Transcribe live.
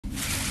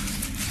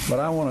But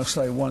I want to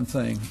say one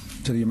thing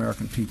to the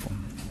American people.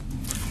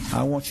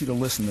 I want you to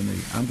listen to me.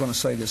 I'm going to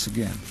say this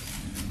again.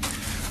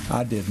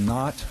 I did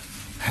not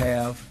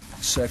have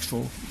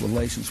sexual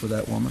relations with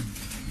that woman,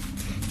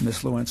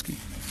 Miss Lewinsky.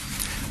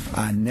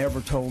 I never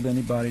told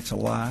anybody to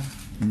lie,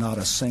 not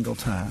a single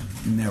time,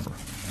 never.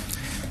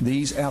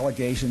 These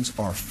allegations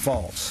are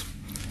false,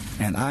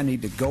 and I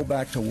need to go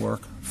back to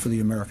work for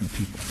the American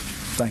people.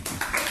 Thank you.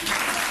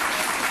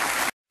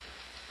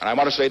 And I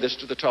want to say this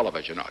to the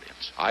television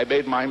audience. I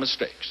made my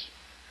mistakes,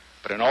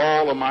 but in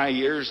all of my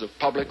years of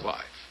public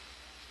life,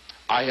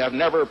 I have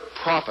never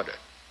profited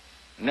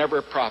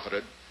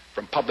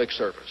from public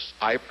service.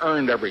 I've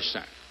earned every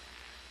cent.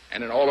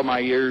 And in all of my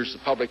years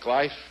of public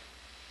life,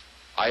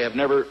 I have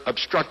never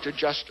obstructed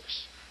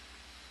justice.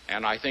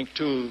 And I think,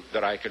 too,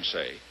 that I can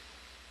say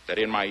that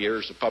in my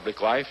years of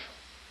public life,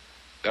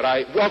 that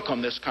I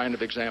welcome this kind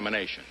of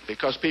examination,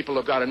 because people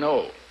have got to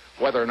know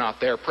whether or not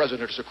their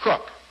president is a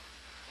crook.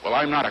 Well,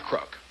 I'm not a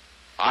crook.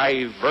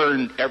 I've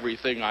earned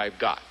everything I've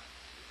got.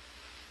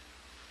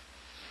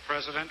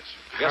 President?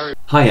 Yes.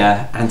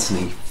 Hiya,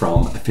 Anthony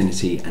from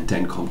Affinity and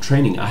Encom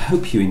Training. I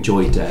hope you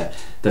enjoyed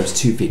those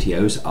two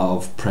videos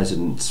of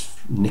President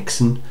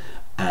Nixon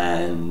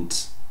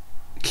and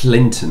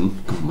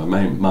Clinton. God,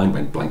 my mind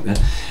went blank there.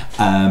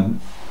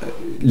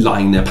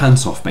 Lying their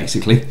pants off,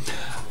 basically.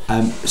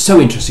 So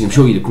interesting, I'm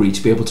sure you'd agree,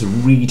 to be able to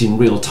read in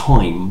real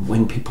time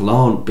when people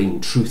aren't being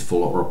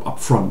truthful or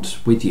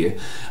upfront with you.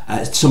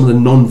 Some of the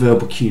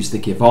non-verbal cues they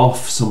give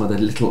off, some of the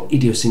little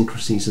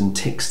idiosyncrasies and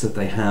tics that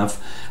they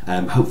have.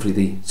 Hopefully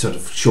the sort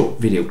of short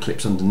video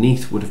clips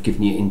underneath would have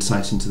given you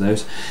insight into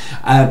those.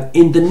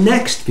 In the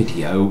next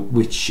video,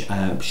 which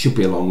should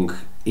be along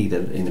either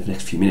in the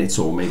next few minutes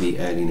or maybe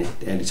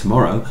early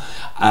tomorrow,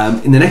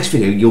 in the next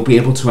video you'll be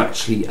able to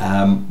actually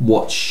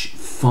watch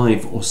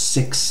 5 or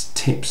 6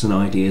 tips and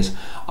ideas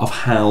of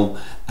how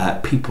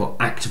people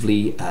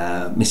actively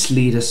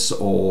mislead us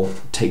or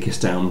take us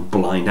down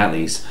blind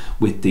alleys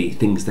with the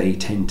things they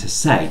tend to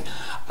say.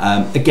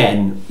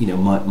 Again, you know,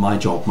 my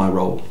job, my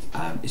role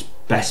is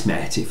best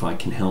met if I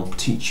can help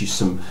teach you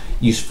some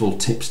useful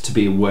tips to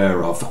be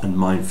aware of and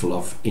mindful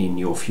of in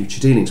your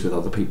future dealings with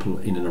other people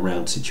in and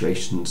around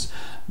situations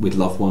with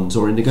loved ones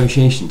or in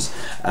negotiations.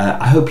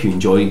 I hope you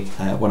enjoy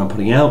what I'm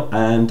putting out,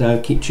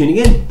 and keep tuning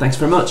in. Thanks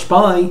very much.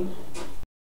 Bye.